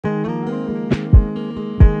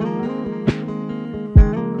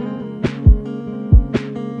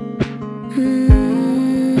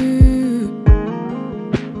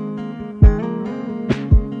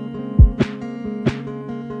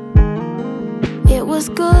was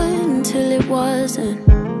good until it wasn't.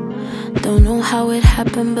 Don't know how it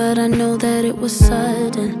happened, but I know that it was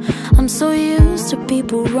sudden. I'm so used to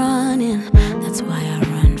people running, that's why I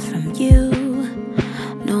run from you.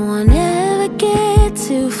 No one ever get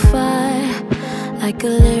too far, like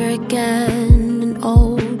a lyric and an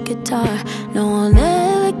old guitar. No one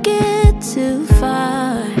ever get too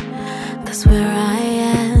far, 'cause where I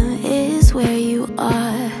am is where you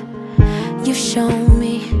are. You've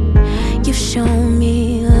shown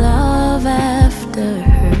me love after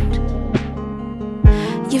hurt.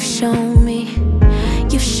 You've shown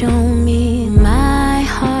me my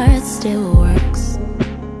heart still works.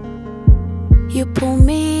 You pull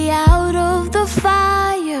me out of the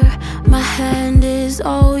fire, my hand is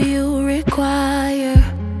all you require.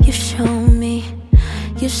 You've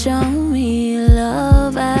shown me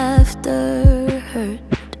love after hurt.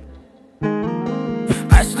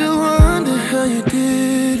 I still wonder how you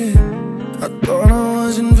did it. I thought I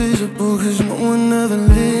was invisible 'cause no one ever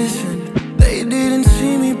listened. They didn't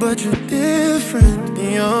see me, but you're different.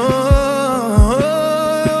 You're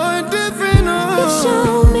different. Oh.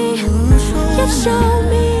 You've shown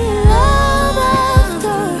me love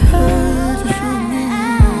after hurt.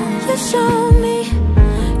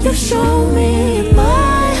 You've shown me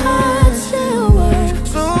my heart still works.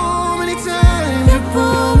 So many times you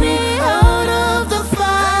pull me out of the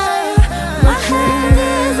fire, my hand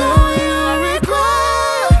is all you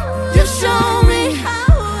require. You've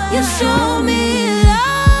shown me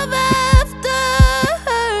love after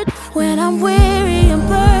hurt. When I'm weary and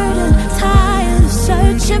burdened, tired of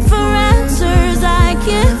searching for answers I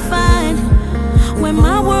can't find. When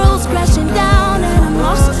my world's crashing down and I'm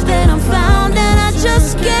lost, then I'm found, and I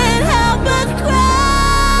just can't help but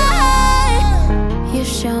cry.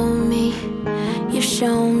 You've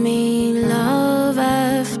shown me love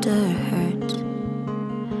after hurt.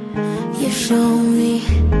 You've shown me